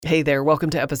Hey there,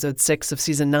 welcome to episode 6 of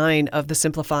season 9 of the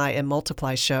Simplify and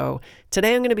Multiply show.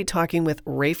 Today I'm going to be talking with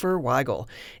Rafer Weigel.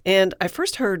 And I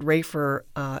first heard Rafer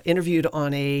interviewed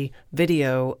on a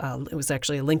video. It was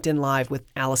actually a LinkedIn Live with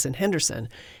Allison Henderson.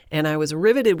 And I was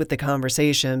riveted with the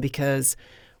conversation because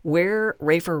where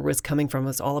Rafer was coming from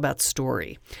was all about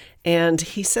story. And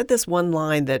he said this one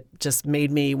line that just made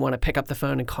me want to pick up the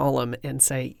phone and call him and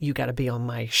say, you got to be on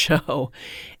my show.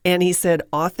 And he said,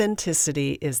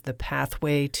 authenticity is the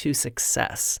pathway to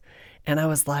success. And I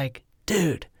was like,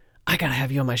 dude, I got to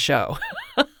have you on my show.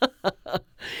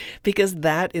 Because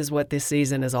that is what this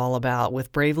season is all about,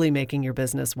 with bravely making your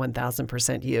business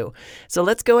 1000% you. So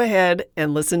let's go ahead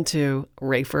and listen to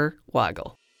Rafer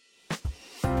Weigel.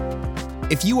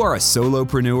 If you are a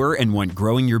solopreneur and want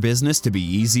growing your business to be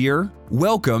easier,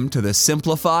 welcome to the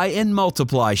Simplify and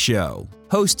Multiply show,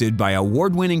 hosted by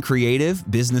award-winning creative,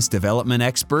 business development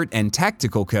expert, and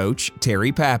tactical coach,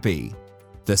 Terry Pappy.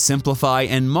 The Simplify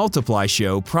and Multiply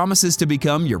show promises to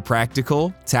become your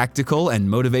practical, tactical, and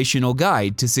motivational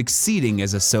guide to succeeding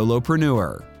as a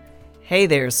solopreneur. Hey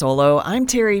there, Solo. I'm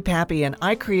Terry Pappy, and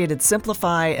I created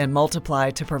Simplify and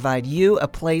Multiply to provide you a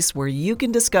place where you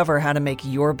can discover how to make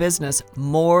your business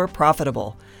more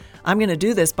profitable. I'm going to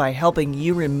do this by helping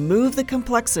you remove the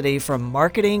complexity from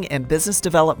marketing and business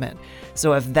development.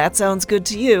 So if that sounds good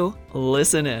to you,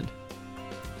 listen in.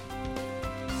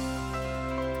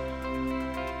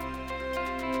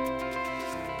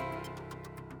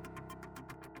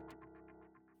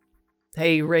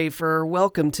 Hey, Rafer,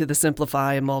 welcome to the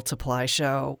Simplify and Multiply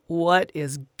show. What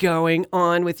is going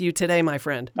on with you today, my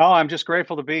friend? Oh, I'm just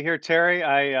grateful to be here, Terry.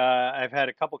 I've had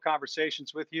a couple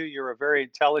conversations with you. You're a very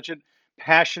intelligent,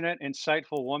 passionate,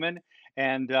 insightful woman,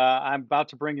 and I'm about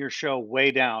to bring your show way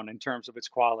down in terms of its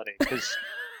quality because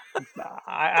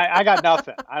I got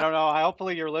nothing. I don't know.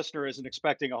 Hopefully, your listener isn't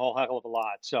expecting a whole hell of a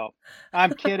lot. So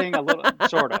I'm kidding, a little,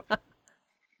 sort of.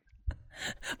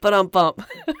 But bump.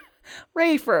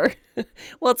 Rafer,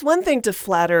 well, it's one thing to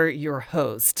flatter your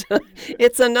host.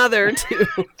 It's another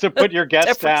to To put your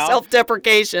guests down.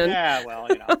 Self-deprecation. Yeah, well,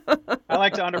 I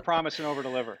like to underpromise and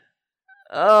overdeliver.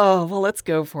 Oh, well, let's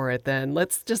go for it then.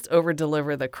 Let's just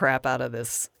over-deliver the crap out of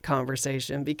this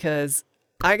conversation, because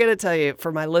I got to tell you,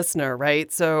 for my listener, right?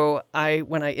 So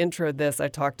when I introed this, I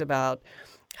talked about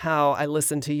how I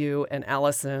listened to you and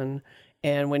Allison,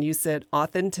 and when you said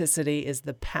authenticity is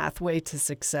the pathway to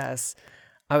success,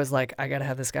 I was like, I got to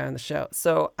have this guy on the show.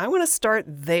 So I want to start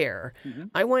there. Mm-hmm.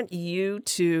 I want you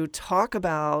to talk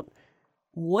about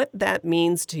what that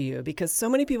means to you, because so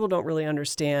many people don't really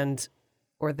understand,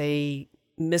 or they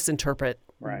misinterpret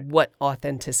what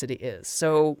authenticity is.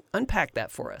 So unpack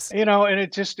that for us. And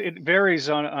it varies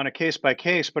on a case by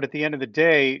case, but at the end of the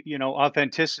day,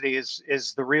 authenticity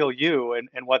is the real you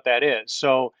and what that is.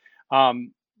 So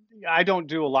I don't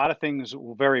do a lot of things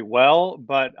very well,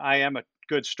 but I am a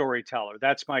good storyteller.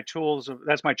 That's my tools.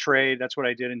 That's my trade. That's what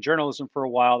I did in journalism for a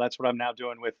while. That's what I'm now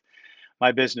doing with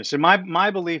my business. And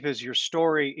my belief is your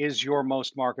story is your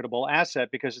most marketable asset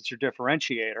because it's your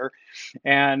differentiator.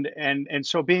 And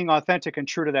so being authentic and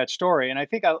true to that story. And I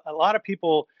think a lot of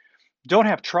people don't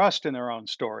have trust in their own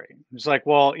story. It's like,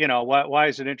 well, why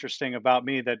is it interesting about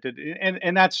me that did,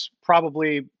 and that's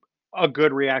probably a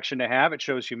good reaction to have. It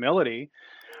shows humility.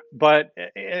 But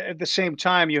at the same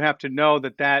time, you have to know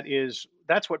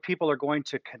that's what people are going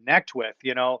to connect with,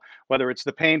 whether it's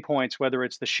the pain points, whether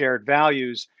it's the shared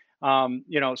values.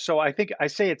 So I think I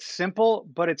say it's simple,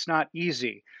 but it's not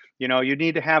easy. You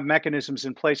need to have mechanisms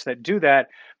in place that do that.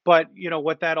 But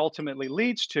what that ultimately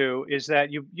leads to is that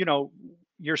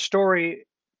your story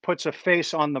puts a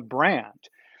face on the brand.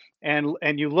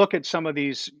 And you look at some of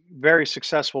these very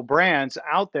successful brands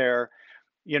out there,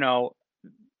 you know,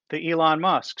 the Elon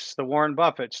Musks, the Warren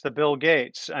Buffetts, the Bill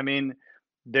Gates. I mean,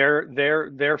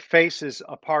 their face is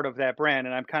a part of that brand,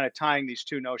 and I'm kind of tying these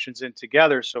two notions in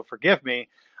together. So forgive me,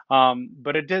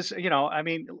 but it does. I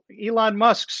mean, Elon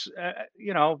Musk's,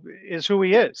 is who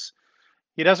he is.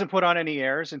 He doesn't put on any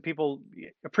airs, and people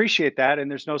appreciate that. And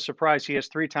there's no surprise he has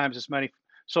 3 times as many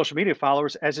social media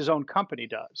followers as his own company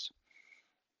does.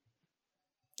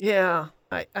 Yeah,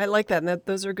 I like that. And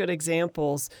those are good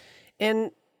examples.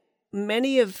 And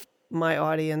many of my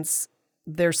audience,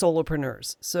 they're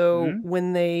solopreneurs. So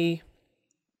when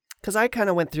because I kind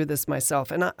of went through this myself,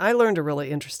 and I learned a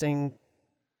really interesting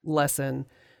lesson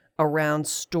around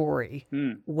story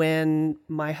when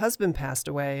my husband passed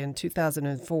away in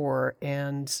 2004.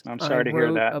 And I'm sorry to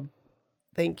hear that.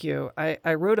 Thank you.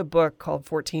 I wrote a book called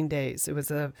 14 Days. It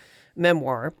was a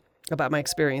memoir about my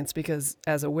experience, because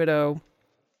as a widow,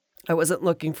 I wasn't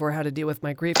looking for how to deal with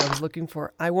my grief. I was looking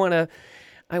for, I want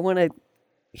to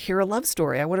hear a love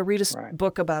story. I want to read a Right.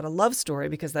 book about a love story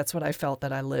because that's what I felt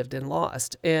that I lived and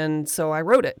lost. And so I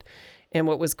wrote it. And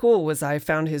what was cool was I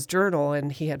found his journal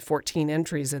and he had 14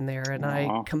 entries in there. And I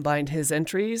Aw. combined his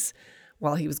entries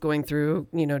while he was going through,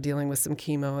 dealing with some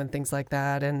chemo and things like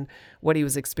that and what he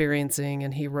was experiencing.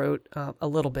 And he wrote a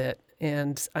little bit.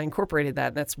 And I incorporated that.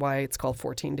 And that's why it's called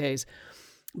 14 Days.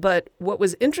 But what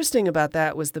was interesting about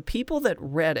that was the people that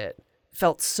read it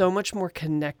felt so much more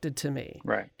connected to me.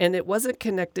 Right. And it wasn't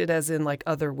connected as in like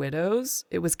other widows.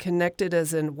 It was connected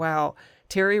as in, wow,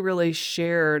 Terry really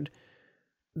shared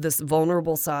this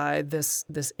vulnerable side, this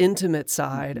intimate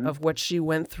side Mm-hmm. of what she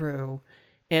went through.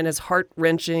 And as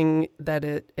heart-wrenching that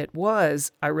it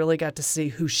was, I really got to see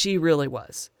who she really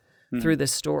was through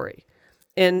this story.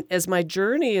 And as my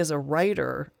journey as a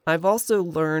writer, I've also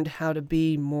learned how to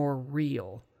be more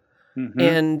real.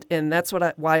 Mm-hmm. And that's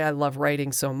why I love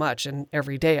writing so much. And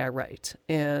every day I write.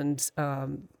 And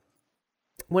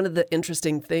one of the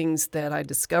interesting things that I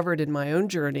discovered in my own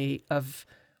journey of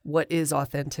what is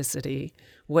authenticity,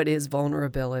 what is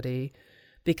vulnerability,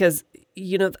 because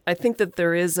I think that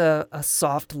there is a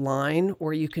soft line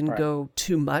where you can Right. go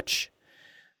too much,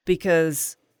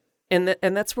 because and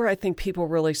that's where I think people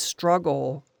really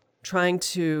struggle trying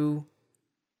to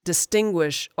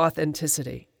distinguish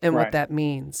authenticity and what Right. that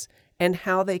means and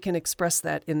how they can express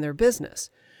that in their business.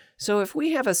 So if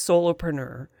we have a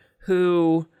solopreneur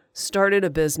who started a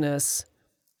business,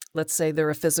 let's say they're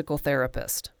a physical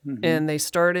therapist, Mm-hmm. and they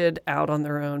started out on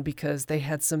their own because they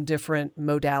had some different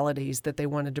modalities that they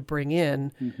wanted to bring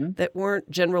in Mm-hmm. that weren't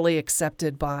generally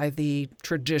accepted by the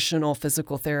traditional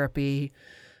physical therapy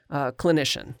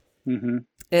clinician. Mm-hmm.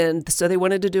 And so they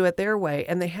wanted to do it their way.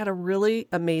 And they had a really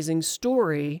amazing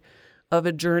story of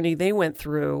a journey they went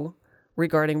through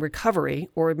regarding recovery,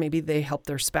 or maybe they helped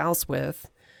their spouse with,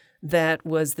 that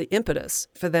was the impetus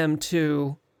for them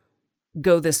to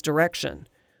go this direction.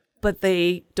 But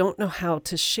they don't know how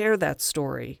to share that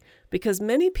story because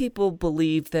many people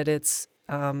believe that it's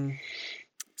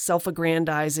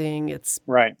self-aggrandizing.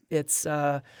 Right. It's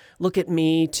look at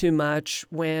me too much,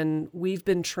 when we've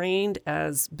been trained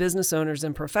as business owners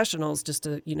and professionals, just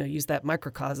to use that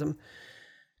microcosm,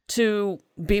 to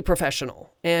be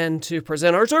professional and to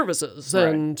present our services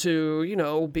Right. and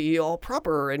to be all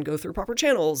proper and go through proper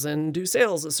channels and do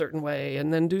sales a certain way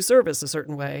and then do service a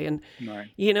certain way. And Right.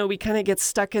 we kind of get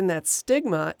stuck in that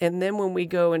stigma. And then when we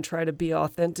go and try to be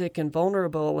authentic and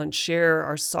vulnerable and share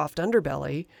our soft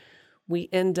underbelly, we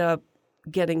end up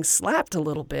getting slapped a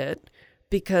little bit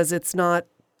because it's not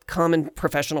common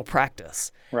professional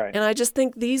practice. Right. And I just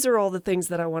think these are all the things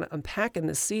that I want to unpack in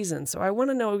this season. So I want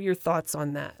to know your thoughts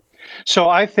on that. So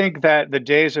I think that the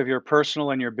days of your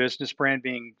personal and your business brand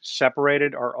being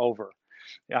separated are over.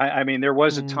 I mean, there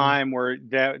was a Mm, time where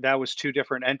that was two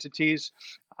different entities.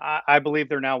 I believe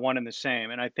they're now one and the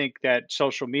same, and I think that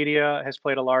social media has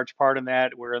played a large part in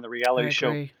that. We're in the I reality show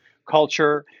agree.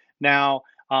 culture now,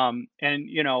 and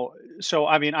so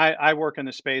I mean, I work in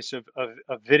the space of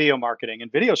video marketing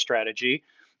and video strategy,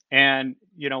 and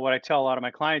what I tell a lot of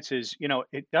my clients is,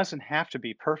 it doesn't have to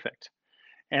be perfect,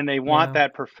 and they want Yeah.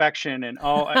 that perfection, and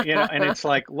and it's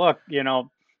like, look,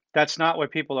 that's not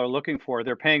what people are looking for.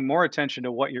 They're paying more attention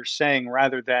to what you're saying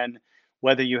rather than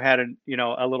whether you had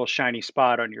a little shiny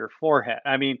spot on your forehead.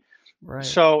 I mean, Right.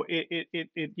 so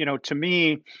to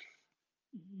me,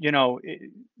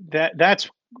 that's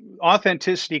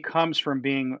authenticity comes from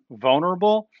being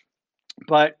vulnerable,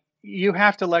 but you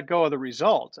have to let go of the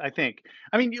results, I think.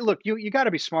 I mean, you got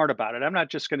to be smart about it. I'm not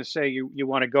just going to say you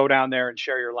want to go down there and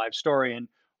share your life story and,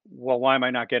 well, why am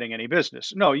I not getting any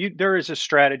business? No, there is a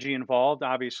strategy involved,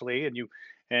 obviously, and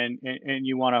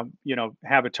you want to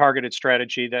have a targeted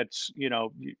strategy that's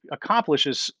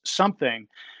accomplishes something.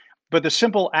 But the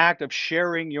simple act of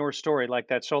sharing your story, like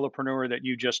that solopreneur that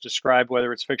you just described,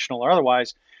 whether it's fictional or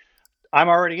otherwise, I'm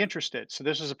already interested. So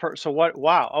this is so what,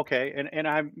 wow, okay. And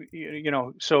I'm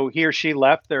so he or she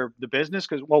left the business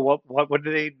because, well, what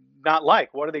do they not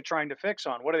like? What are they trying to fix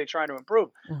on? What are they trying to improve?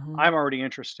 Hmm. I'm already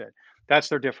interested. That's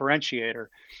their differentiator.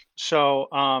 So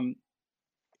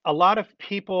a lot of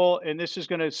people, and this is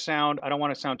going to sound, I don't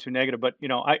want to sound too negative, but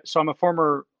I'm a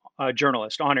former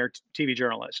journalist, on-air TV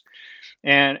journalist,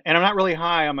 and I'm not really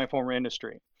high on my former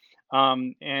industry.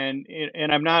 And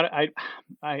I'm not,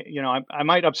 I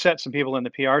might upset some people in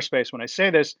the PR space when I say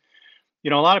this. A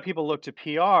lot of people look to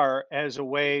PR as a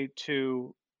way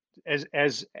to, as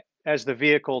as as the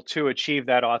vehicle to achieve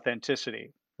that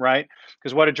authenticity, right?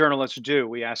 Because what do journalists do?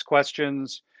 We ask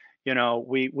questions.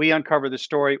 We uncover the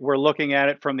story. We're looking at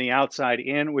it from the outside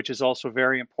in, which is also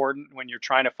very important when you're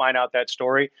trying to find out that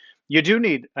story. You do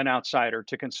need an outsider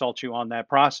to consult you on that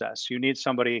process. You need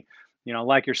somebody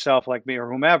like yourself, like me, or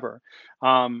whomever.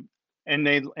 Um, and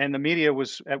the media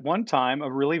was at one time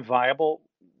a really viable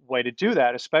way to do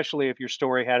that, especially if your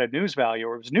story had a news value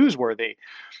or was newsworthy.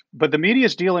 But the media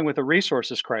is dealing with a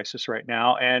resources crisis right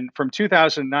now. And from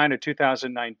 2009 to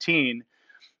 2019,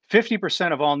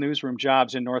 50% of all newsroom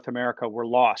jobs in North America were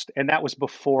lost. And that was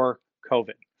before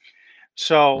COVID.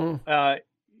 So, Mm.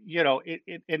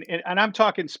 and I'm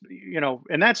talking,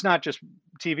 and that's not just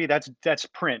TV. That's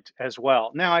print as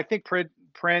well. Now, I think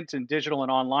print and digital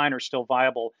and online are still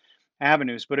viable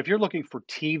avenues. But if you're looking for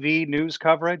TV news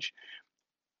coverage,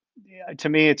 to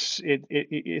me,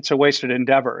 it's a wasted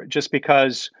endeavor just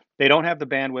because they don't have the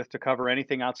bandwidth to cover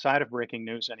anything outside of breaking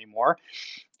news anymore.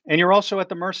 And you're also at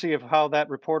the mercy of how that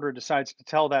reporter decides to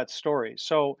tell that story.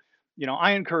 So,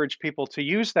 I encourage people to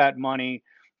use that money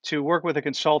to work with a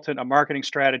consultant, a marketing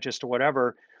strategist, or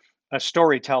whatever, a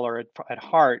storyteller at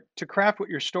heart, to craft what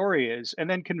your story is and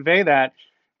then convey that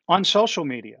on social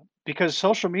media, because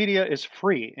social media is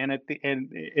free. And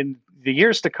in the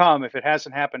years to come, if it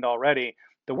hasn't happened already,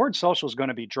 the word social is going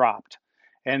to be dropped.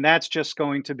 And that's just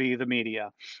going to be the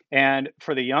media. And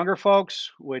for the younger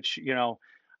folks, which,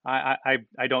 I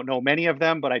don't know many of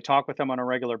them, but I talk with them on a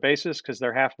regular basis because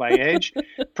they're half my age.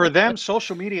 For them,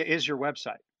 social media is your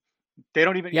website. They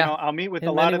don't even, Yeah, I'll meet with a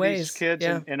in lot many of these ways. kids,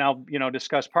 Yeah. and I'll,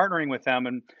 discuss partnering with them.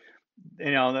 And,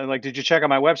 they're like, did you check out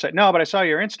my website? No, but I saw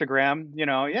your Instagram.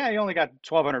 Yeah, you only got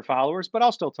 1,200 followers, but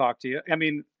I'll still talk to you. I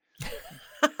mean,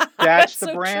 that's That's the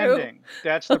so true. branding.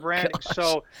 That's the branding.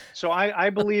 Gosh. So I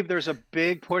believe there's a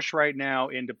big push right now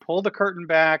into pull the curtain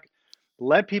back,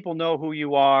 let people know who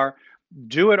you are,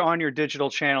 do it on your digital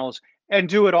channels, and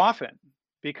do it often.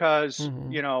 Because,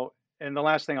 Hmm. and the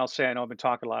last thing I'll say, I know I've been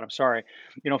talking a lot, I'm sorry.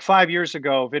 5 years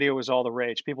ago, video was all the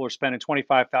rage. People were spending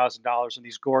 $25,000 on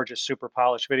these gorgeous, super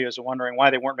polished videos and wondering why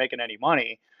they weren't making any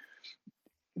money.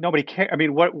 Nobody cares. I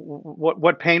mean,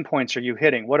 what pain points are you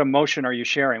hitting? What emotion are you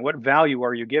sharing? What value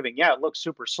are you giving? Yeah, it looks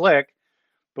super slick,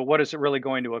 but what is it really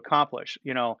going to accomplish?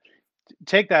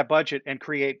 Take that budget and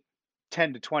create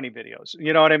 10 to 20 videos.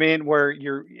 You know what I mean? Where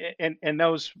and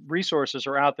those resources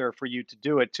are out there for you to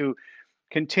do it, to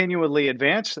continually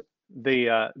advance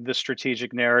the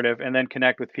strategic narrative and then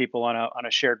connect with people on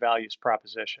a shared values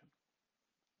proposition.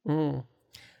 Mm.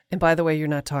 And by the way, you're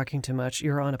not talking too much.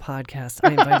 You're on a podcast.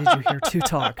 I invited you here to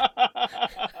talk.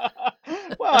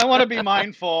 Well, I want to be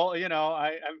mindful.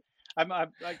 I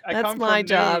That's come my from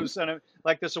job. news, and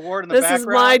like this award in the This is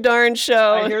my background. darn I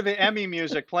show. hear the Emmy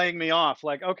music playing me off.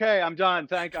 Like, okay, I'm done.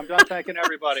 I'm done thanking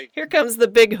everybody. Here comes the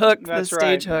big hook, the That's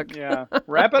right. stage hook. Yeah.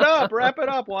 Wrap it up. Wrap it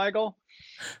up, Weigel.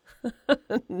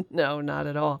 No, not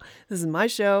at all. This is my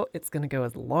show. It's going to go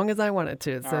as long as I want it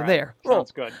to. All So right. there. Roll.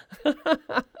 Sounds good.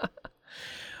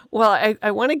 Well,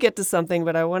 I want to get to something,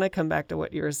 but I want to come back to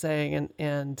what you were saying,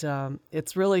 and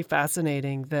it's really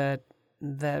fascinating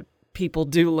that people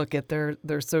do look at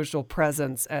their social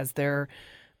presence as their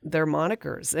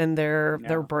monikers and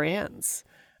their brands,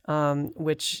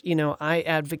 which I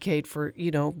advocate for.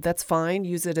 That's fine.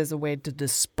 Use it as a way to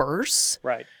disperse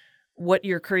Right. what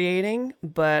you're creating,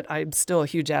 but I'm still a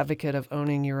huge advocate of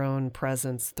owning your own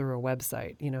presence through a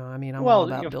website. I'm all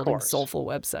about of building course. soulful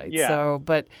websites. Yeah. So,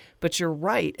 but you're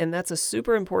right. And that's a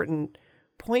super important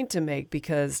point to make,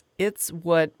 because it's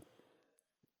what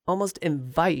almost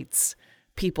invites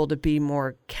people to be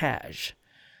more cash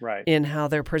Right. in how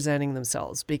they're presenting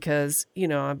themselves. Because,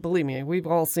 believe me, we've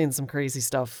all seen some crazy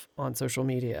stuff on social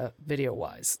media, video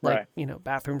wise, like,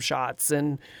 bathroom shots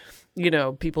and,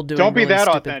 people doing Don't be really that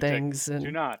stupid authentic. things. And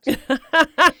Do not.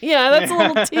 yeah, that's a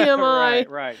little TMI.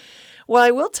 Right. Well,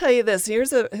 I will tell you this.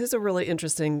 Here's a really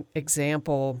interesting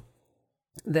example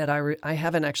that I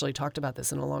haven't actually talked about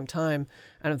this in a long time.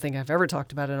 I don't think I've ever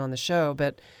talked about it on the show,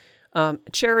 but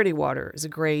Charity Water is a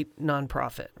great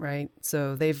nonprofit, right?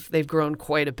 So they've grown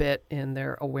quite a bit in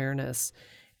their awareness,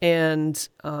 and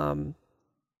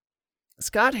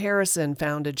Scott Harrison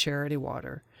founded Charity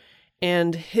Water,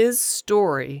 and his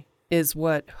story is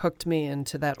what hooked me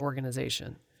into that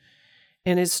organization.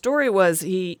 And his story was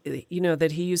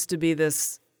that he used to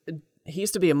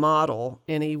be a model,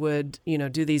 and he would,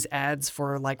 do these ads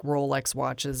for like Rolex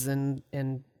watches and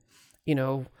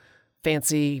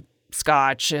fancy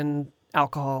scotch and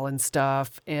alcohol and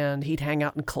stuff. And he'd hang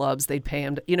out in clubs. They'd pay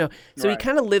him to, so he Right.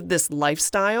 kind of lived this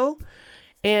lifestyle.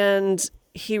 And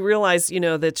he realized,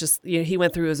 that just, he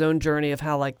went through his own journey of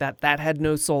how like that had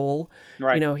no soul,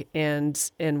 Right.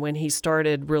 and when he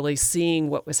started really seeing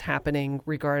what was happening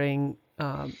regarding,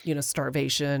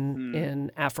 starvation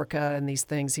in Africa and these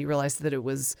things, he realized that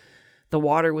the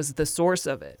water was the source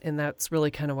of it. And that's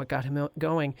really kind of what got him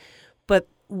going. But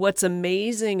what's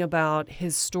amazing about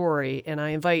his story, and I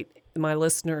invite my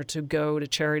listener to go to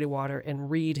Charity Water and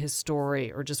read his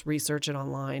story or just research it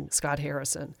online, Scott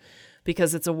Harrison,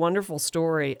 because it's a wonderful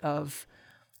story of,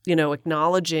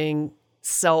 acknowledging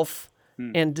self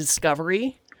and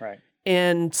discovery Right.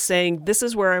 and saying, this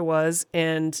is where I was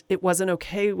and it wasn't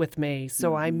okay with me.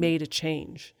 So I made a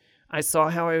change. I saw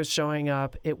how I was showing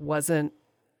up. It wasn't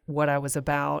what I was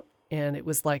about. And it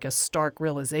was like a stark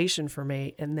realization for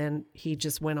me. And then he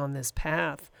just went on this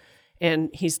path. And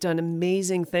he's done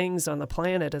amazing things on the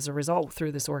planet as a result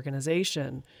through this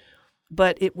organization.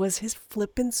 But it was his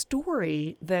flippin'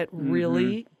 story that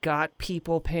really got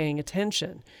people paying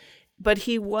attention. But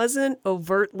he wasn't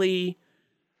overtly,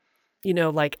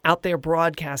 like out there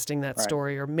broadcasting that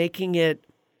story or making it.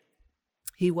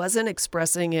 He wasn't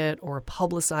expressing it or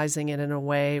publicizing it in a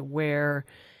way where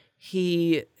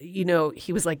he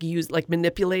was like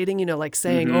manipulating, like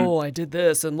saying, oh, I did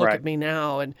this and look at me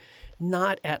now. And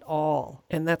not at all.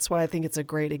 And that's why I think it's a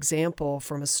great example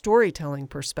from a storytelling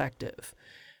perspective.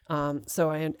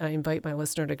 So I invite my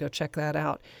listener to go check that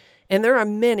out. And there are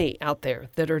many out there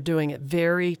that are doing it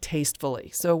very tastefully.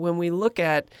 So when we look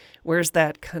at where's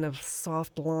that kind of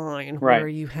soft line where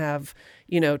you have,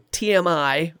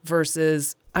 TMI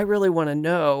versus I really want to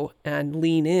know and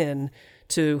lean in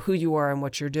to who you are and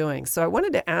what you're doing. So I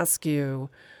wanted to ask you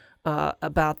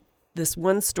about this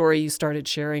one story you started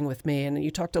sharing with me, and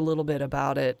you talked a little bit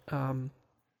about it.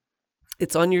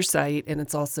 It's on your site, and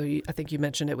it's also, I think you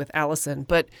mentioned it with Allison,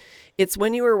 but it's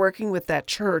when you were working with that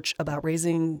church about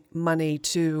raising money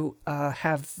to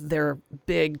have their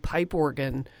big pipe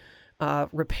organ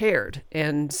repaired.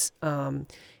 And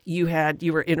you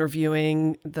were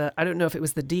interviewing I don't know if it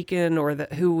was the deacon or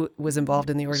who was involved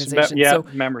in the organization.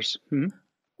 Members. Mm-hmm.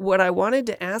 What I wanted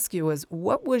to ask you was,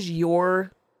 what was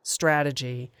your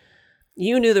strategy?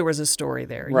 You knew there was a story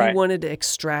there. Right. You wanted to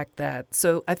extract that.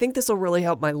 So I think this will really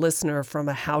help my listener from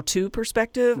a how-to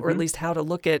perspective, or at least how to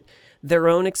look at their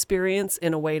own experience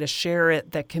in a way to share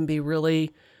it that can be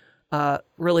really,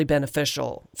 really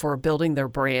beneficial for building their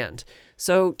brand.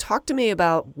 So talk to me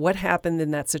about what happened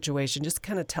in that situation. Just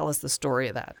kind of tell us the story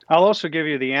of that. I'll also give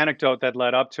you the anecdote that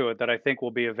led up to it that I think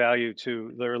will be of value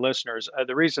to their listeners.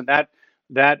 The reason that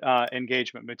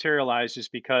engagement materialized is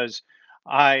because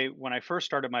when I first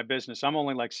started my business, I'm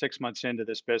only like 6 months into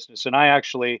this business, and I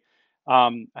actually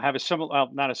have a similar,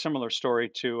 not a similar story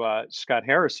to Scott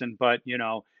Harrison, but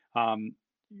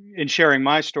in sharing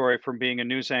my story from being a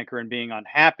news anchor and being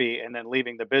unhappy and then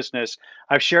leaving the business,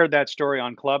 I've shared that story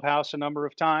on Clubhouse a number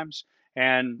of times,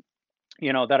 and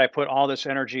that I put all this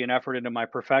energy and effort into my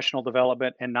professional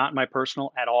development and not my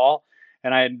personal at all.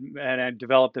 And I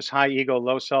developed this high ego,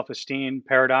 low self-esteem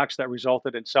paradox that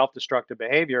resulted in self-destructive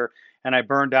behavior. And I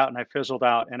burned out and I fizzled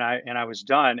out and I was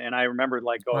done. And I remember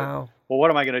like going, Wow. well, what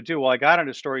am I going to do? Well, I got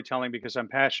into storytelling because I'm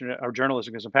passionate, or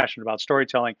journalism because I'm passionate about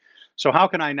storytelling. So how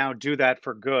can I now do that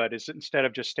for good? Is instead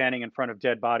of just standing in front of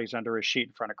dead bodies under a sheet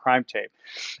in front of crime tape?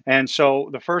 And so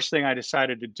the first thing I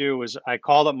decided to do was I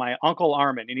called up my uncle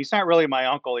Armin, and he's not really my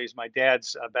uncle; he's my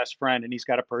dad's best friend, and he's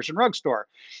got a Persian rug store.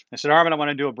 I said, Armin, I want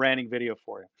to do a branding video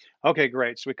for you. Okay,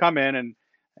 great. So we come in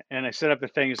and I set up the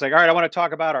thing. He's like, all right, I want to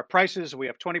talk about our prices. We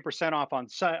have 20% off on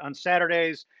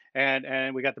Saturdays,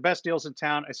 and we got the best deals in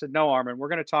town. I said, no, Armin, we're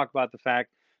going to talk about the fact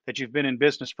that you've been in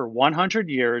business for 100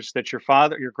 years, that your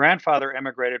grandfather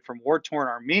emigrated from war-torn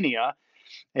Armenia.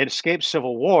 It escaped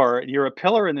civil war. You're a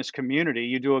pillar in this community.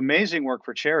 You do amazing work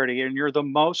for charity, and you're the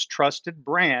most trusted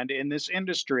brand in this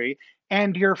industry,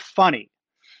 and you're funny.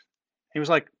 He was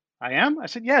like, I am? I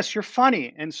said, yes, you're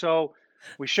funny. And so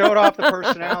we showed off the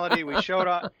personality. We showed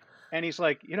off, and he's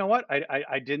like, you know what?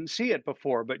 I didn't see it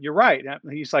before, but you're right.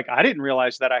 He's like, I didn't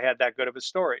realize that I had that good of a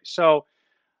story. So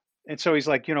he's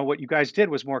like, what you guys did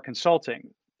was more consulting.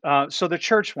 So the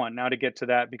church one, now to get to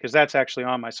that, because that's actually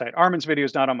on my site. Armin's video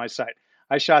is not on my site.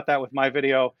 I shot that with my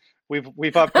video. We've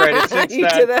upgraded since You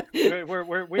then. did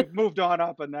that? We've moved on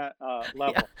up in that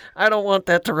level. Yeah, I don't want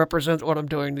that to represent what I'm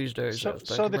doing these days. So, Thank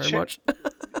so you the very much.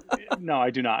 No,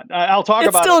 I do not. I'll talk It's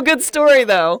about still it. a good story,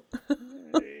 though.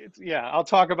 Yeah, I'll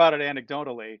talk about it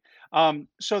anecdotally.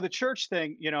 So the church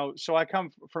thing, so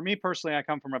for me personally, I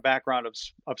come from a background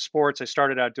of sports. I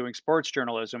started out doing sports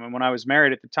journalism, and when I was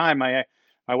married at the time, my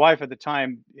wife at the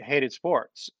time hated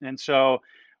sports, and so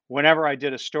whenever I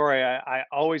did a story, I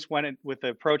always went in with the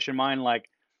approach in mind, like,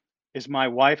 is my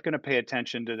wife going to pay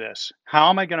attention to this? How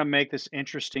am I going to make this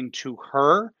interesting to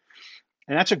her?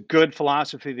 And that's a good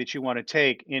philosophy that you want to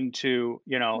take into,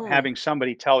 Hmm. having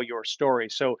somebody tell your story.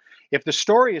 So if the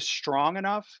story is strong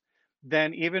enough,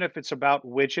 then even if it's about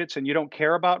widgets and you don't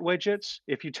care about widgets,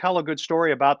 if you tell a good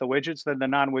story about the widgets, then the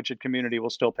non-widget community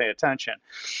will still pay attention.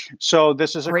 So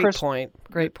this is a Great Chris. point.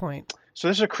 Great point. So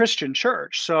this is a Christian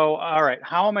church. So all right,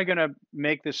 how am I going to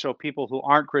make this so people who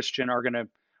aren't Christian are going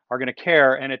to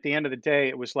care? And at the end of the day,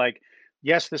 it was like,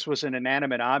 yes, this was an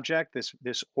inanimate object,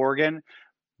 this organ,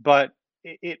 but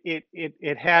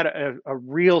it had a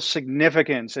real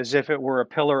significance as if it were a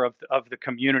pillar of the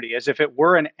community, as if it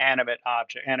were an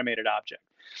animated object.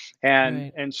 And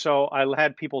Right. and so I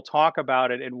had people talk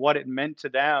about it and what it meant to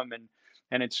them,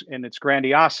 and its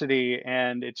grandiosity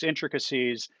and its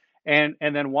intricacies, and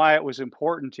then why it was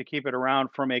important to keep it around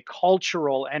from a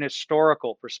cultural and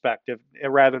historical perspective,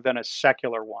 rather than a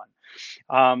secular one.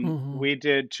 Hmm. We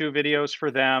did two videos for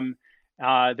them.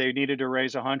 They needed to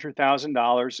raise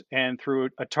 $100,000, and through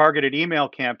a targeted email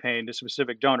campaign to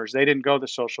specific donors, they didn't go the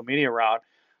social media route.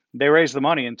 They raised the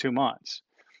money in 2 months,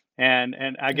 and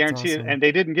I That's guarantee you, awesome. and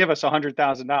they didn't give us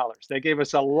 $100,000. They gave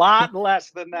us a lot less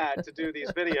than that to do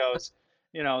these videos.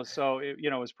 So it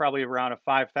was probably around a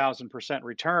 5,000%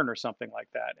 return or something like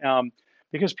that.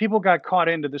 Because people got caught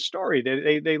into the story.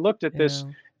 They looked at this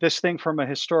Yeah. this thing from a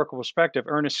historical perspective.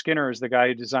 Ernest Skinner is the guy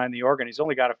who designed the organ. He's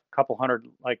only got a couple hundred,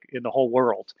 like, in the whole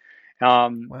world.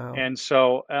 Wow. And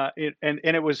so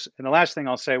it was, and the last thing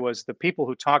I'll say was the people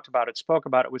who talked about it spoke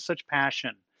about it with such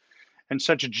passion and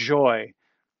such joy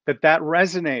that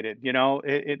resonated.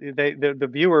 The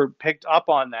viewer picked up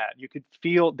on that. You could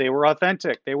feel they were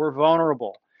authentic, they were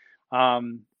vulnerable.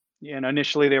 um, and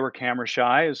initially they were camera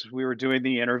shy as we were doing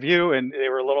the interview, and they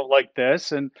were a little like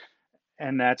this, and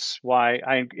that's why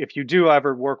if you do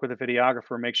ever work with a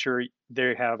videographer, make sure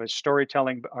they have a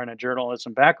storytelling and a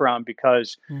journalism background,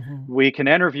 because Hmm. we can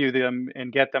interview them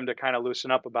and get them to kind of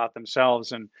loosen up about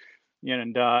themselves. And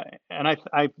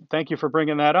I thank you for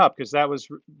bringing that up, because that was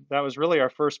really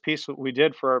our first piece that we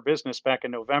did for our business back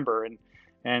in November,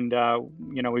 and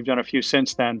we've done a few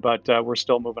since then, but we're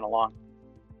still moving along.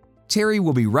 Terry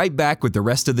will be right back with the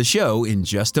rest of the show in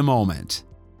just a moment.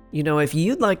 If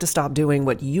you'd like to stop doing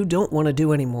what you don't want to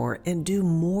do anymore and do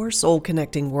more soul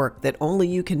connecting work that only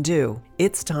you can do,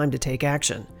 it's time to take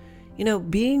action.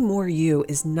 Being more you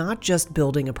is not just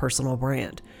building a personal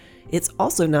brand. It's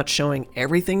also not showing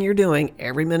everything you're doing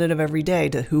every minute of every day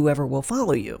to whoever will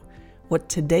follow you. What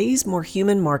today's more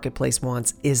human marketplace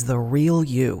wants is the real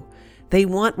you. They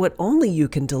want what only you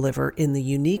can deliver in the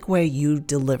unique way you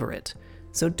deliver it.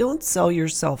 So don't sell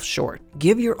yourself short.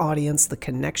 Give your audience the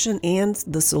connection and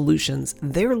the solutions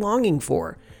they're longing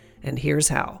for. And here's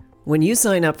how. When you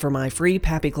sign up for my free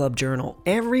Pappy Club journal,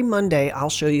 every Monday I'll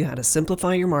show you how to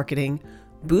simplify your marketing,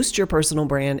 boost your personal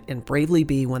brand, and bravely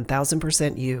be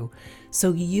 1000% you,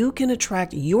 so you can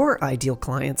attract your ideal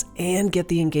clients and get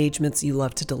the engagements you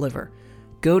love to deliver.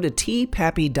 Go to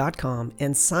tpappy.com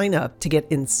and sign up to get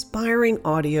inspiring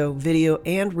audio, video,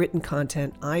 and written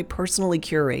content I personally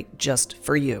curate just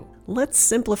for you. Let's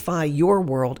simplify your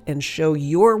world and show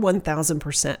your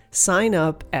 1000%. Sign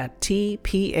up at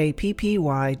tpappy.com,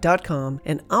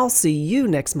 and I'll see you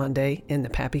next Monday in the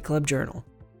Pappy Club Journal.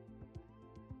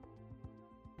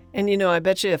 And I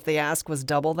bet you if the ask was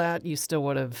double that, you still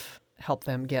would have helped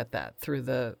them get that through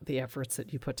the efforts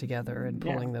that you put together and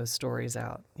Yeah. pulling those stories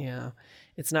out. Yeah.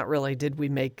 It's not really, did we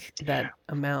make that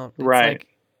amount? It's Right. like,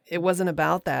 it wasn't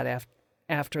about that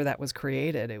after that was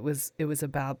created. It was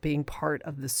about being part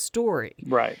of the story.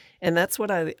 Right. And that's what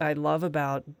I love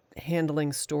about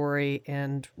handling story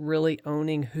and really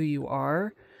owning who you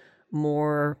are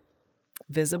more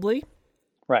visibly,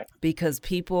 Right. because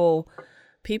people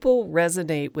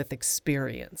resonate with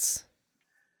experience.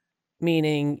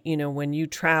 Meaning, when you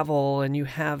travel and you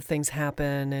have things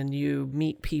happen and you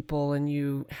meet people and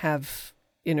you have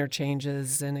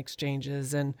interchanges and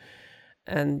exchanges and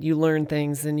you learn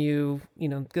things and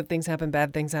good things happen,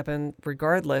 bad things happen,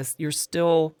 regardless, you're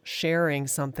still sharing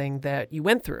something that you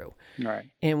went through. Right.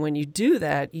 And when you do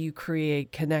that, you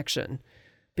create connection,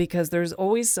 because there's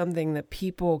always something that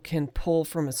people can pull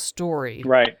from a story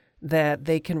Right. that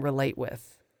they can relate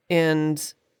with.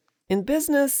 And in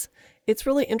business, it's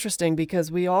really interesting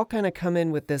because we all kind of come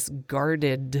in with this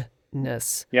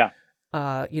guardedness. Yeah.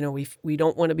 We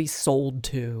don't want to be sold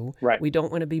to. Right. We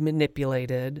don't want to be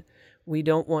manipulated. We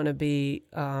don't want to be,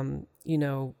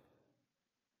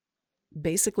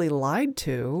 basically lied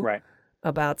to Right.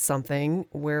 about something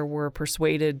where we're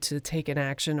persuaded to take an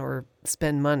action or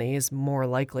spend money is more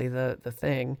likely the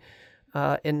thing.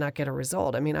 And not get a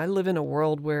result. I mean, I live in a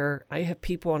world where I have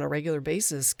people on a regular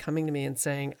basis coming to me and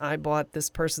saying, I bought this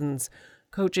person's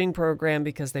coaching program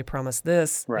because they promised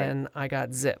this, Right. and I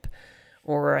got zip.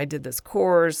 or I did this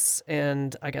course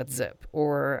and I got Zip,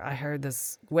 or I hired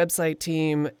this website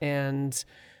team and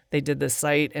they did this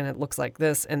site and it looks like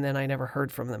this, and then I never heard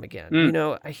from them again. You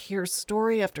know, I hear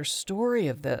story after story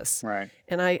of this. Right.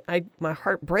 And I my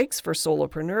heart breaks for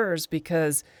solopreneurs,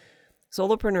 because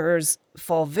solopreneurs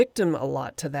fall victim a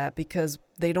lot to that because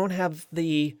they don't have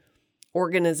the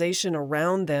organization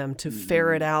around them to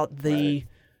ferret out the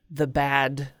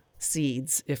bad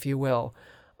seeds, if you will.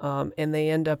 And they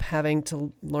end up having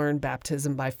to learn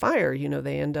baptism by fire. You know,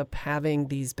 they end up having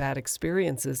these bad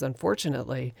experiences,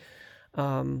 unfortunately.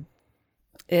 And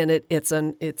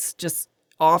it's just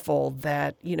awful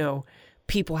that, you know,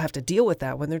 people have to deal with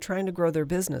that when they're trying to grow their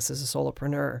business as a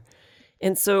solopreneur.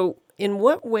 And so in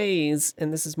what ways,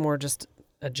 and this is more just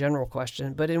a general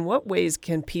question, but in what ways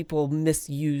can people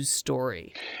misuse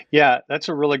story? Yeah, that's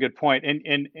a really good point.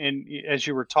 And as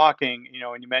you were talking, you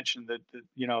know, and you mentioned that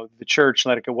the church,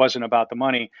 like it wasn't about the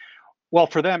money. Well,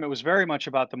 for them, it was very much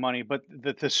about the money, but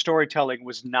the storytelling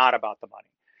was not about the money.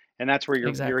 And that's where you're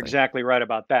Exactly. exactly right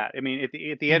about that. I mean,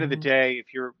 at the end of the day,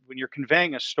 when you're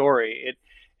conveying a story,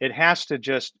 it has to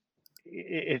just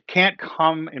it can't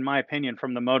come, in my opinion,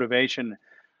 from the motivation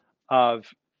of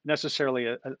necessarily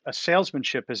a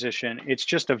salesmanship position. It's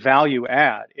just a value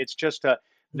add. It's just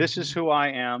this is who I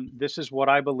am. This is what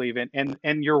I believe in,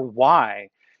 and your why.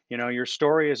 You know, your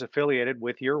story is affiliated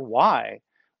with your why.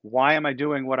 Why am I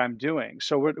doing what I'm doing?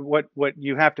 So what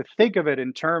you have to think of it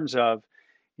in terms of,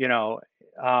 you know,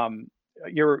 um,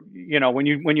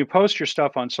 when you post your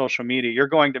stuff on social media, you're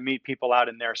going to meet people out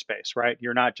in their space, right?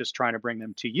 You're not just trying to bring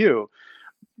them to you.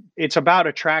 It's about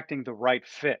attracting the right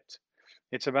fit.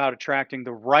 It's about attracting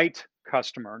the right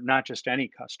customer, not just any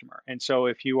customer. And so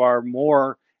if you are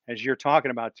more, as you're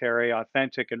talking about, Terry,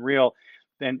 authentic and real,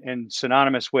 and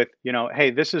synonymous with, you know,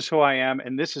 hey, this is who I am,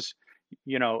 and this is,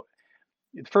 you know,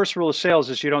 the first rule of sales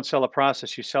is you don't sell a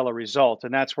process, you sell a result.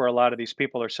 And that's where a lot of these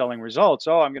people are selling results.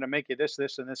 Oh, I'm going to make you this,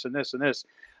 this, and this, and this, and this.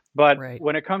 But Right.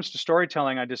 when it comes to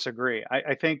storytelling, I disagree.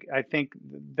 I think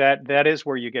that is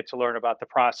where you get to learn about the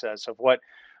process of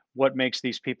what makes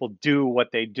these people do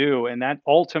what they do. And that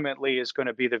ultimately is going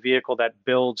to be the vehicle that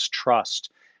builds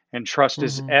trust. And trust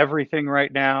is Mm-hmm. everything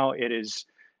right now. It is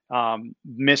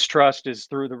mistrust is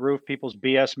through the roof. People's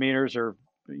BS meters are,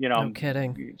 you No know,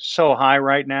 kidding. so high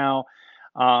right now.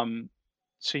 Um,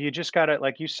 so you just got to,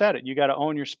 like you said it, you got to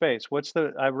own your space.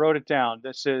 I wrote it down.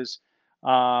 This is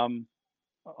um,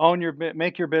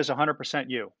 make your biz 100%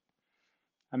 you.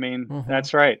 I mean, Mm-hmm.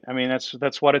 that's right. I mean,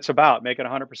 that's what it's about. Make it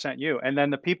 100% you. And then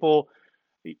the people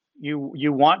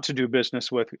you want to do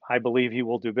business with, I believe you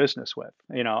will do business with.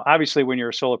 You know, obviously when you're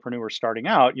a solopreneur starting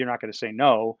out, you're not going to say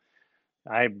no.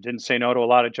 I didn't say no to a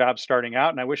lot of jobs starting out,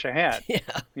 and I wish I had. Yeah,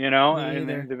 You know, me and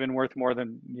either. they've been worth more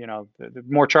than,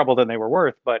 more trouble than they were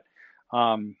worth. But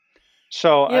um,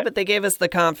 so Yeah, I, but they gave us the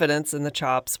confidence and the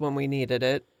chops when we needed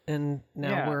it, and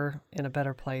now yeah, we're in a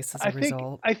better place as a I think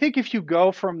result. I think if you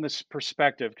go from this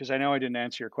perspective, because I know I didn't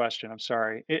answer your question, I'm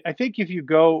sorry. I think if you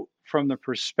go from the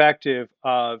perspective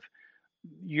of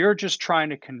you're just trying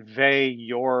to convey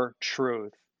your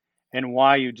truth and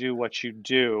why you do what you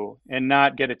do and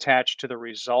not get attached to the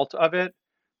result of it,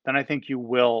 then I think you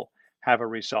will have a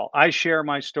result. I share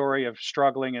my story of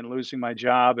struggling and losing my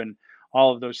job and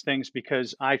all of those things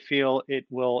because I feel it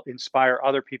will inspire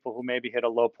other people who maybe hit a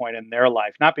low point in their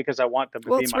life, not because I want them to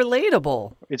Well, be it's my,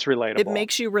 relatable. it's It relatable.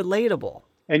 makes you relatable.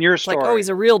 And your It's like, oh, he's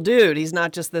story. a real dude. He's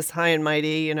not just this high and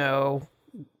mighty, you know,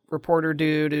 reporter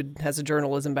dude who has a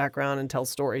journalism background and tells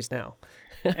stories now.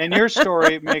 And your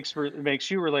story makes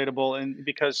you relatable, and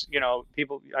because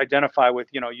people identify with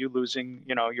you losing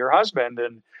your husband,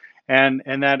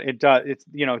 and that it does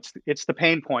it's the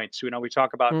pain points. We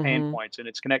talk about pain Mm-hmm. points, and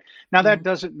it's connect. Now that Mm-hmm.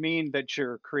 doesn't mean that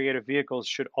your creative vehicles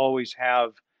should always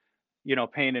have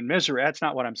pain and misery. That's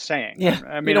not what I'm saying. Yeah,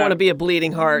 I you mean, don't want to be a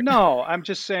bleeding heart. no, I'm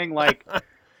just saying, like,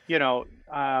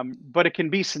 but it can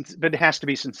be but it has to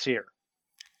be sincere.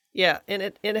 Yeah, and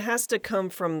it has to come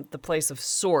from the place of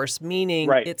source, meaning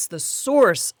Right, it's the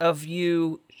source of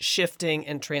you shifting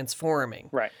and transforming.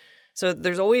 right. So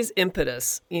there's always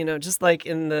impetus, just like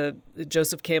in the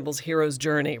Joseph Campbell's hero's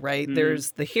journey, right? Hmm.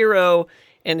 There's the hero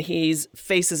and he's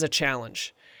faces a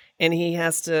challenge and he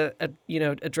has to,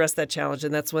 address that challenge.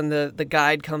 And that's when the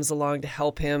guide comes along to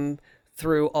help him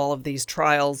through all of these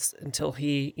trials until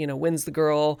he, wins the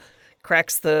girl,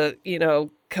 cracks the,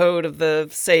 code of the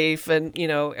safe and,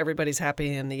 everybody's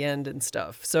happy in the end and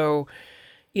stuff. So,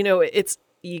 it's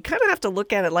you kind of have to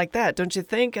look at it like that, don't you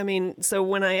think? I mean, so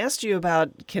when I asked you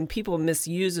about can people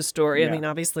misuse a story, I Yeah. mean,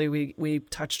 obviously we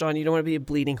touched on you don't want to be a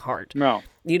bleeding heart. No.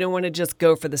 You don't want to just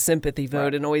go for the sympathy vote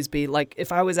Right. and always be like,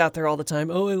 if I was out there all the time,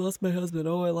 oh, I lost my husband.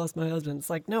 Oh, I lost my husband. It's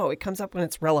like, no, it comes up when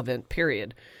it's relevant,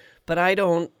 period. But I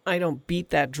don't beat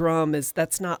that drum as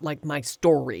that's not like my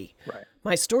story. Right.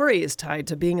 My story is tied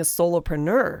to being a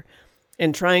solopreneur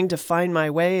and trying to find my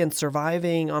way and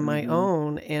surviving on my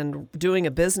own and doing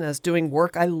a business, doing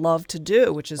work I love to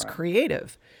do, which is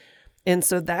creative. And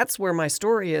so that's where my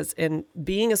story is. And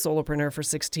being a solopreneur for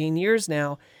 16 years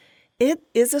now, it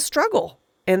is a struggle.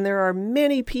 And there are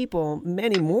many people,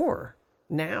 many more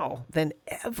now than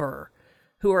ever,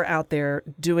 who are out there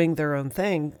doing their own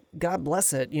thing. God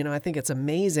bless it. I think it's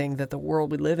amazing that the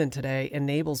world we live in today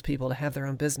enables people to have their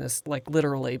own business, like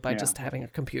literally by just having a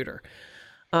computer.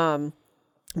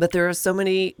 But there are so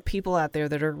many people out there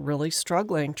that are really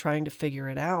struggling, trying to figure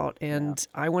it out. And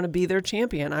I want to be their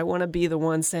champion. I want to be the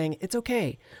one saying, it's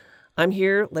okay. I'm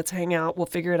here. Let's hang out. We'll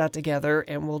figure it out together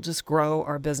and we'll just grow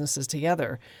our businesses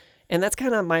together. And that's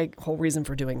kind of my whole reason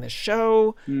for doing this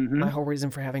show, my whole reason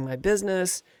for having my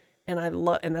business. And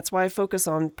and that's why I focus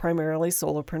on primarily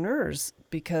solopreneurs,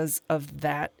 because of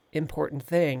that important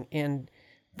thing. And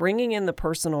bringing in the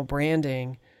personal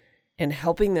branding and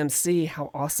helping them see how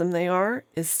awesome they are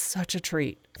is such a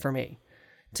treat for me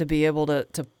to be able to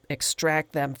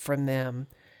extract them from them.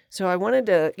 So I wanted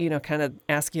to, kind of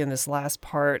ask you in this last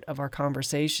part of our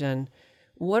conversation,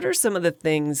 what are some of the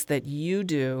things that you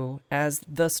do as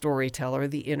the storyteller,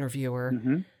 the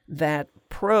interviewer, that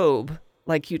probe,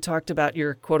 like you talked about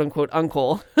your quote unquote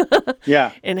uncle,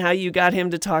 Yeah. and how you got him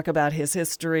to talk about his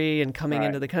history and coming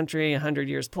into the country 100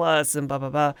 years plus and blah, blah,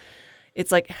 blah. It's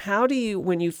like, how do you,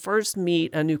 when you first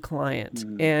meet a new client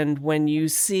and when you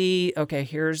see, okay,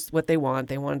 here's what they want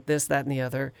this, that, and the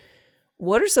other,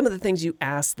 what are some of the things you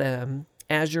ask them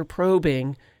as you're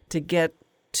probing to get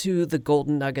to the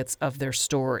golden nuggets of their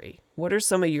story? What are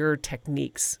some of your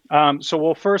techniques?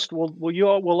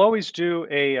 We'll always do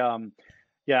a,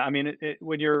 yeah, I mean,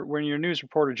 when you're a news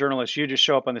reporter, journalist, you just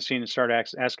show up on the scene and start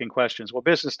asking questions. Well,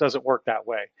 business doesn't work that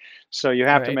way. So you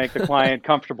have to Right. make the client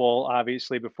comfortable,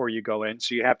 obviously, before you go in.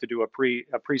 So you have to do a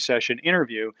pre-session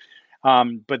interview.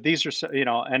 But these are,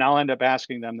 and I'll end up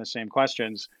asking them the same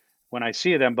questions when I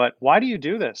see them. But why do you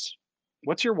do this?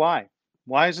 What's your why?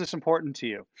 Why is this important to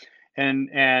you? And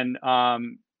and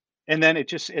um, and then it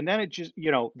just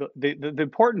the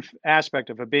important aspect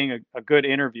of being a good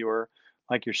interviewer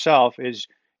like yourself is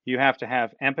you have to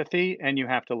have empathy and you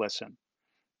have to listen.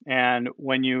 And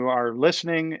when you are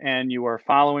listening and you are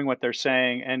following what they're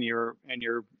saying and you're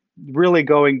really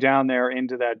going down there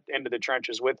into the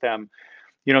trenches with them,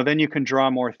 then you can draw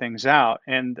more things out.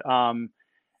 And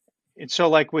so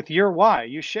like with your why,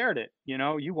 you shared it,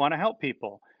 you want to help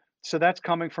people. So that's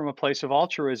coming from a place of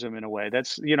altruism in a way.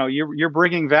 That's, you're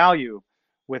bringing value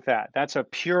with that. That's a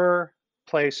pure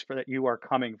place for that you are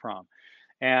coming from.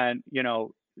 And,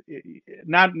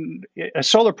 not a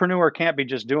solopreneur can't be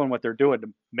just doing what they're doing to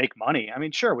make money. I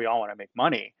mean, sure, we all want to make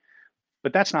money,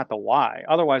 but that's not the why.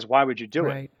 Otherwise, why would you do it?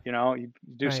 Right. You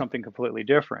do Right. something completely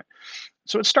different.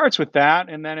 So it starts with that.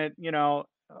 And then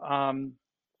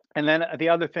and then the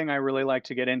other thing I really like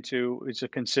to get into is a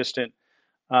consistent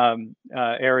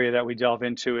area that we delve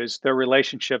into is their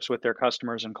relationships with their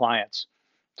customers and clients.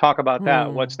 Talk about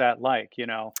that. What's Hmm. that like?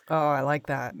 Oh, I like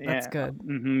that. That's Yeah,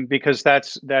 good. because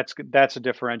that's a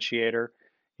differentiator,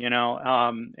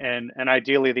 and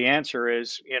ideally the answer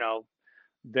is,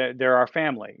 they're our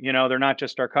family. They're not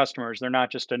just our customers. They're not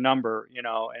just a number.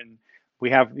 And we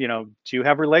have, do you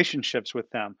have relationships with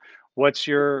them? What's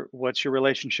your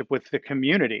relationship with the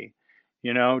community?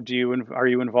 Are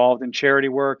you involved in charity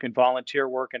work and volunteer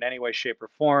work in any way, shape, or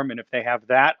form? And if they have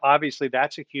that, obviously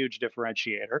that's a huge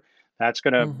differentiator. That's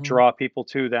going to Hmm. draw people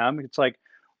to them. It's like,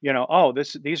 oh,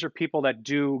 these are people that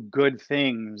do good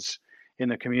things in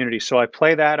the community. So I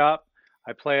play that up.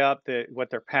 I play up what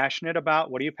they're passionate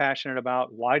about. What are you passionate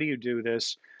about? Why do you do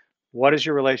this? What is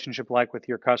your relationship like with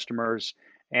your customers?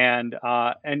 And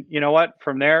you know what?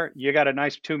 From there, you got a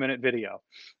nice 2-minute video.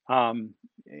 Um,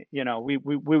 we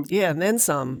Yeah, and then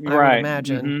some, I would right.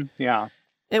 imagine. Yeah.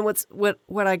 And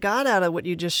what I got out of what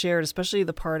you just shared, especially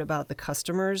the part about the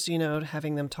customers,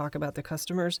 having them talk about the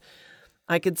customers,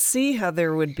 I could see how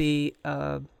there would be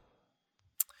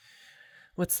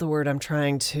what's the word I'm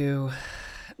trying to,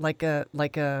 like a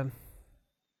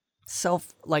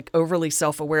overly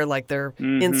self-aware, like they're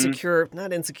Mm-hmm.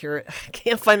 not insecure. I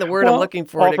can't find the word I'm Well, looking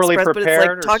for to overly express, but it's like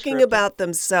prepared or talking scripted. about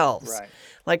themselves. Right.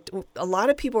 Like a lot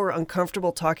of people are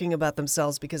uncomfortable talking about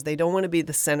themselves because they don't want to be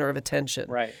the center of attention.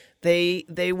 Right.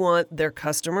 They want their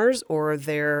customers or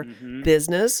their Mm-hmm.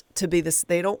 business to be this.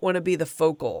 They don't want to be the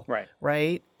focal. Right.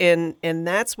 Right. And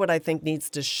that's what I think needs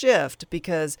to shift,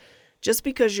 because just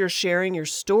because you're sharing your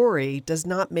story does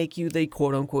not make you the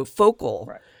quote unquote focal.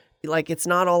 Right. Like, it's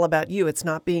not all about you. It's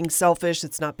not being selfish.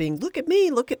 It's not being, look at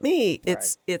me, look at me.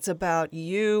 It's about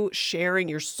you sharing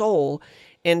your soul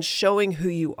and showing who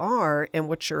you are and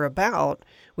what you're about,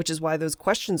 which is why those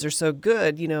questions are so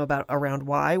good, about around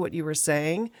why, what you were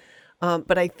saying.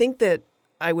 But I think that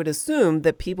I would assume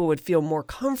that people would feel more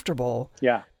comfortable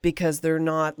Yeah. because they're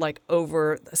not like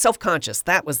over self-conscious.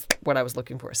 That was what I was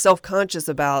looking for. Self-conscious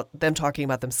about them talking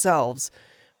about themselves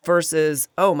versus,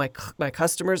 oh, my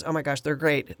customers, oh my gosh, they're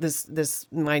great.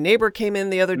 My neighbor came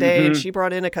in the other day and she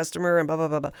brought in a customer and blah, blah,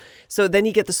 blah, blah. So then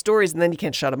you get the stories and then you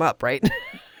can't shut them up, right?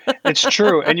 It's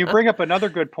true. And you bring up another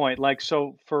good point. Like,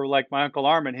 so for like my Uncle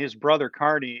Armin, his brother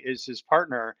Carney is his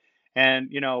partner. And,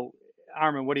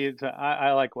 Armin, what do you,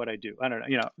 I like what I do. I don't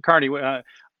know,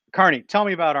 Carney, tell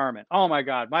me about Armin. Oh my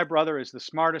God, my brother is the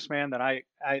smartest man that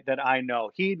I know.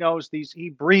 He knows he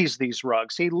breathes these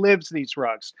rugs. He lives these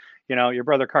rugs. Your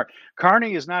brother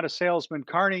Carney is not a salesman.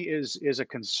 Carney is a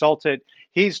consultant.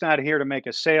 He's not here to make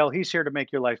a sale. He's here to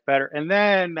make your life better. And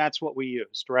then that's what we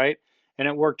used, right? And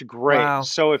it worked great. Wow.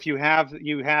 So if you have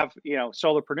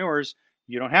solopreneurs,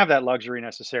 you don't have that luxury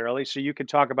necessarily. So you can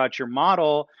talk about your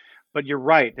model. But you're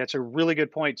right. That's a really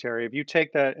good point, Terry. If you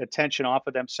take the attention off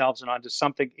of themselves and onto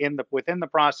something within the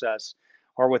process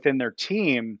or within their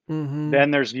team, Mm-hmm.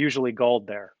 then there's usually gold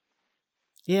there.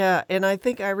 Yeah. And I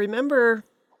think I remember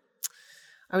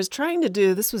I was trying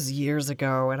to this was years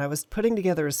ago, and I was putting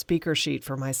together a speaker sheet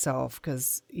for myself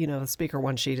because, the speaker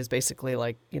one sheet is basically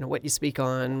like, what you speak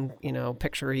on,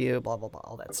 picture you, blah, blah, blah,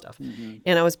 all that stuff. Mm-hmm.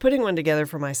 And I was putting one together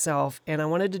for myself, and I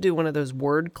wanted to do one of those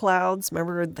word clouds.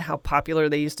 Remember how popular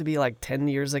they used to be like 10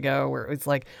 years ago, where it's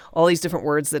like all these different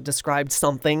words that described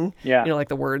something, Yeah. like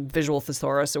the word visual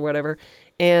thesaurus or whatever.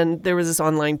 And there was this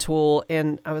online tool,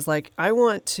 and I was like, I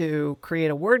want to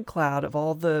create a word cloud of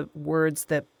all the words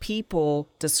that people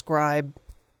describe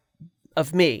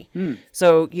of me.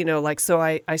 So, so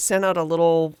I sent out a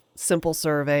little simple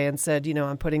survey and said,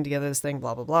 I'm putting together this thing,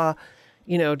 blah, blah, blah.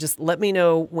 Just let me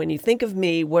know when you think of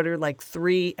me, what are like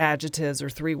 3 adjectives or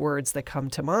 3 words that come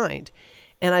to mind.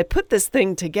 And I put this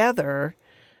thing together,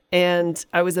 and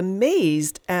I was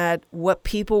amazed at what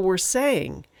people were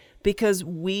saying. Because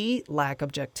we lack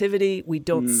objectivity, we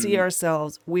don't see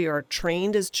ourselves. We are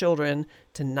trained as children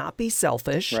to not be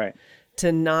selfish, Right.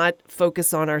 to not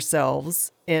focus on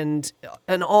ourselves, and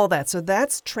all that. So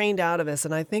that's trained out of us,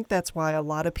 and I think that's why a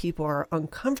lot of people are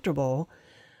uncomfortable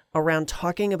around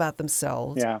talking about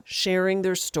themselves, Yeah. sharing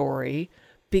their story,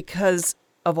 because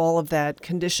of all of that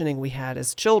conditioning we had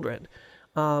as children.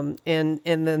 And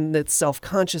then the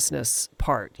self-consciousness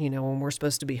part, when we're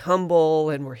supposed to be humble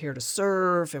and we're here to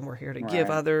serve and we're here to give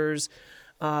Right. others,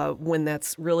 when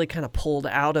that's really kind of pulled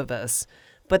out of us.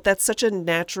 But that's such a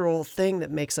natural thing that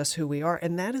makes us who we are.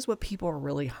 And that is what people are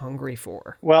really hungry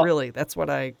for. Well- really, that's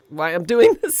why I'm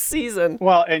doing this season.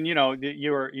 Well, and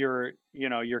you're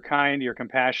kind, you're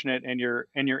compassionate, and you're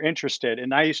interested.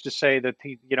 And I used to say that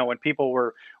when people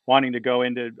were wanting to go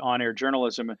into on-air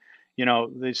journalism,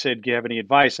 they said, "Do you have any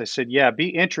advice?" I said, "Yeah, be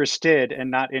interested and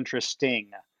not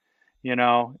interesting.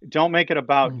 Don't make it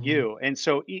about Mhm. you." And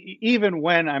so even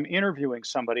when I'm interviewing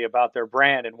somebody about their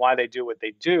brand and why they do what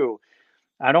they do,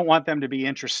 I don't want them to be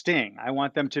interesting. I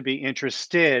want them to be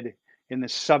interested in the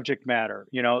subject matter.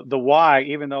 The why,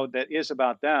 even though that is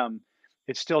about them,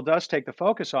 it still does take the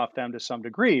focus off them to some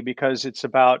degree, because it's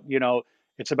about,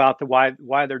 the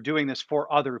why they're doing this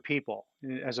for other people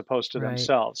as opposed to Right.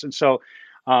 themselves. And so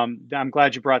I'm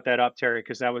glad you brought that up, Terry,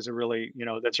 because that was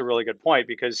that's a really good point,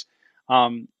 because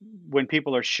when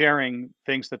people are sharing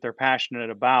things that they're passionate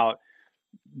about,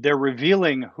 they're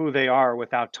revealing who they are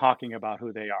without talking about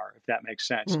who they are, if that makes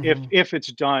sense. Mhm. If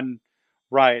it's done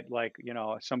right, like,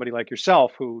 somebody like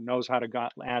yourself who knows how to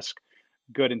ask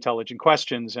good, intelligent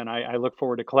questions. And I look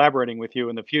forward to collaborating with you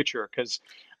in the future, because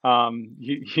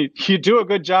you do a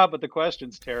good job with the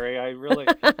questions, Terry.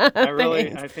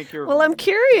 Thanks. I think you're, Well, I'm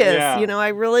curious.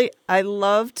 Yeah. I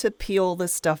love to peel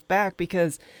this stuff back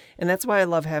and that's why I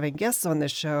love having guests on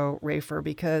this show, Rafer,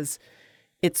 because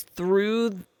it's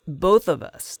through both of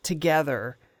us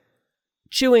together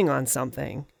chewing on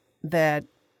something that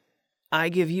I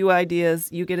give you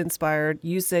ideas, you get inspired,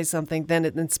 you say something, then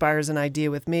it inspires an idea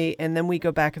with me, and then we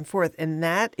go back and forth. And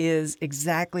that is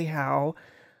exactly how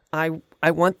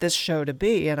I want this show to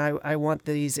be, and I want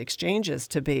these exchanges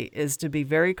to be, is to be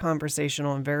very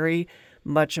conversational and very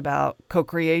much about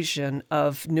co-creation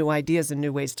of new ideas and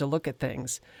new ways to look at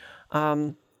things.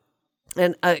 And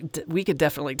we could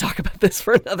definitely talk about this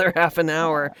for another half an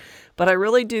hour, but I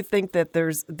really do think that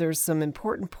there's some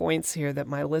important points here that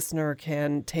my listener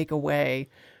can take away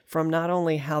from not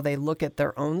only how they look at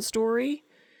their own story,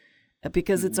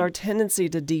 because it's our tendency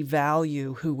to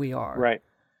devalue who we are. Right.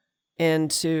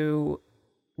 And to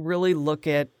really look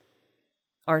at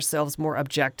ourselves more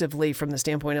objectively from the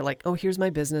standpoint of like, oh, here's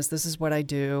my business. This is what I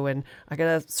do. And I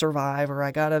got to survive, or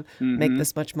I got to make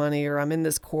this much money, or I'm in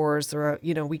this course, or,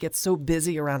 we get so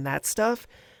busy around that stuff.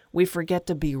 We forget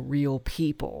to be real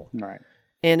people. Right.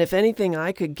 And if anything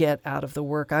I could get out of the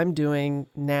work I'm doing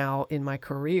now in my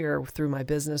career, through my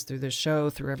business, through this show,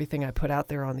 through everything I put out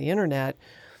there on the internet,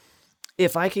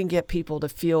 if I can get people to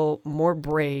feel more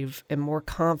brave and more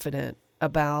confident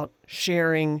about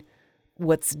sharing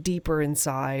what's deeper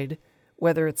inside,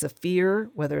 whether it's a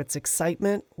fear, whether it's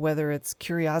excitement, whether it's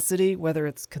curiosity, whether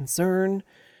it's concern,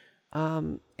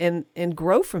 and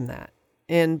grow from that.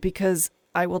 And because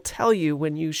I will tell you,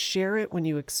 when you share it, when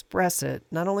you express it,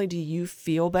 not only do you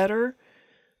feel better,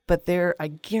 but I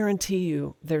guarantee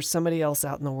you there's somebody else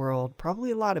out in the world, probably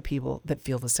a lot of people, that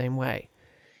feel the same way.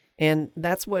 And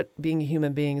that's what being a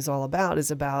human being is all about, is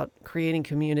about creating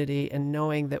community and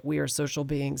knowing that we are social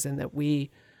beings and that we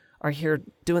are here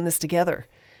doing this together,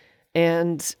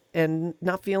 and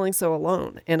not feeling so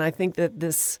alone. And I think that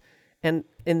this, and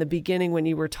in the beginning when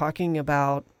you were talking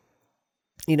about,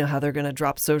 how they're going to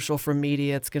drop social from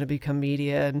media, it's going to become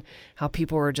media, and how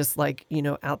people are just like,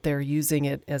 out there using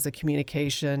it as a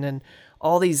communication, and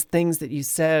all these things that you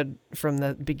said from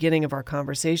the beginning of our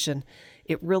conversation,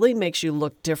 it really makes you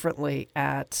look differently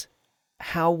at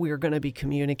how we're going to be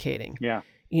communicating. Yeah.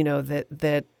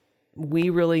 That we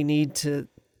really need to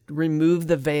remove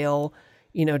the veil,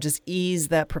 just ease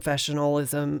that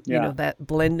professionalism, that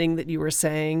blending that you were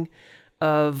saying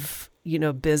of,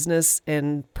 business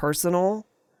and personal.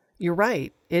 You're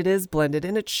right. It is blended,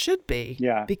 and it should be.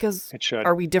 Yeah, because it should.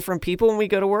 Are we different people when we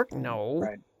go to work? No.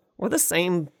 Right. We're the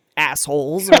same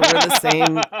assholes, or we're the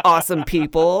same awesome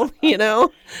people,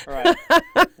 Right.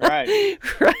 Right.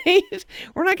 Right.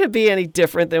 We're not going to be any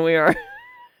different than we are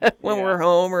when Yeah. we're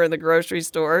home or in the grocery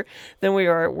store than we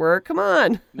are at work. Come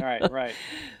on. Right.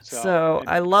 So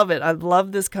I love it. I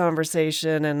love this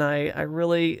conversation, and I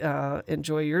really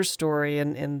enjoy your story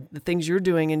and the things you're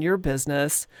doing in your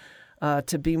business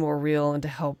to be more real and to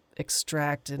help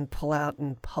extract and pull out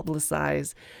and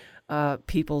publicize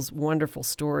people's wonderful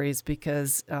stories,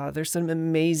 because there's some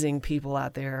amazing people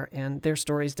out there, and their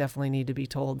stories definitely need to be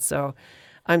told. So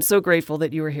I'm so grateful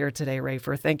that you were here today,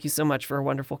 Rafer. Thank you so much for a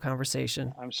wonderful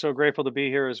conversation. I'm so grateful to be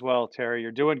here as well, Terry.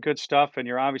 You're doing good stuff, and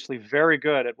you're obviously very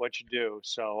good at what you do.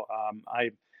 So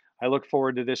I look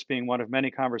forward to this being one of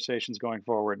many conversations going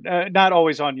forward. Not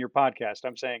always on your podcast.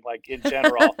 I'm saying like in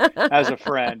general as a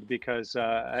friend, because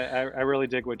I really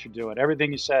dig what you're doing.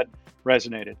 Everything you said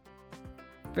resonated.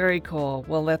 Very cool.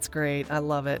 Well, that's great. I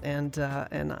love it. And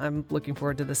I'm looking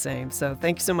forward to the same. So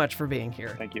thank you so much for being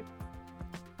here. Thank you.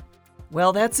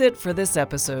 Well, that's it for this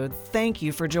episode. Thank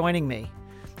you for joining me.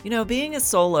 Being a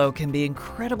solo can be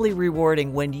incredibly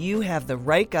rewarding when you have the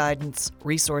right guidance,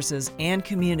 resources, and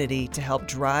community to help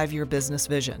drive your business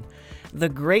vision. The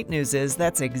great news is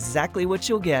that's exactly what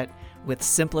you'll get with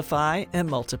Simplify and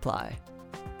Multiply.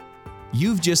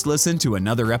 You've just listened to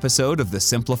another episode of the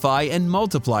Simplify and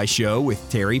Multiply Show with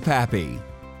Terry Pappy.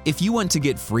 If you want to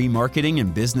get free marketing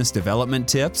and business development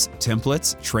tips,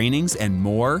 templates, trainings, and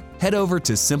more, head over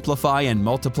to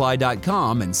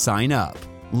simplifyandmultiply.com and sign up.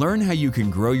 Learn how you can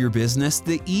grow your business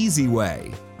the easy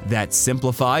way. That's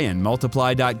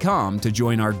simplifyandmultiply.com to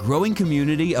join our growing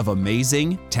community of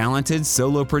amazing, talented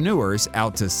solopreneurs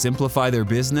out to simplify their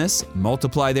business,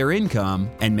 multiply their income,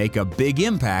 and make a big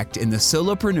impact in the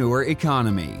solopreneur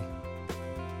economy.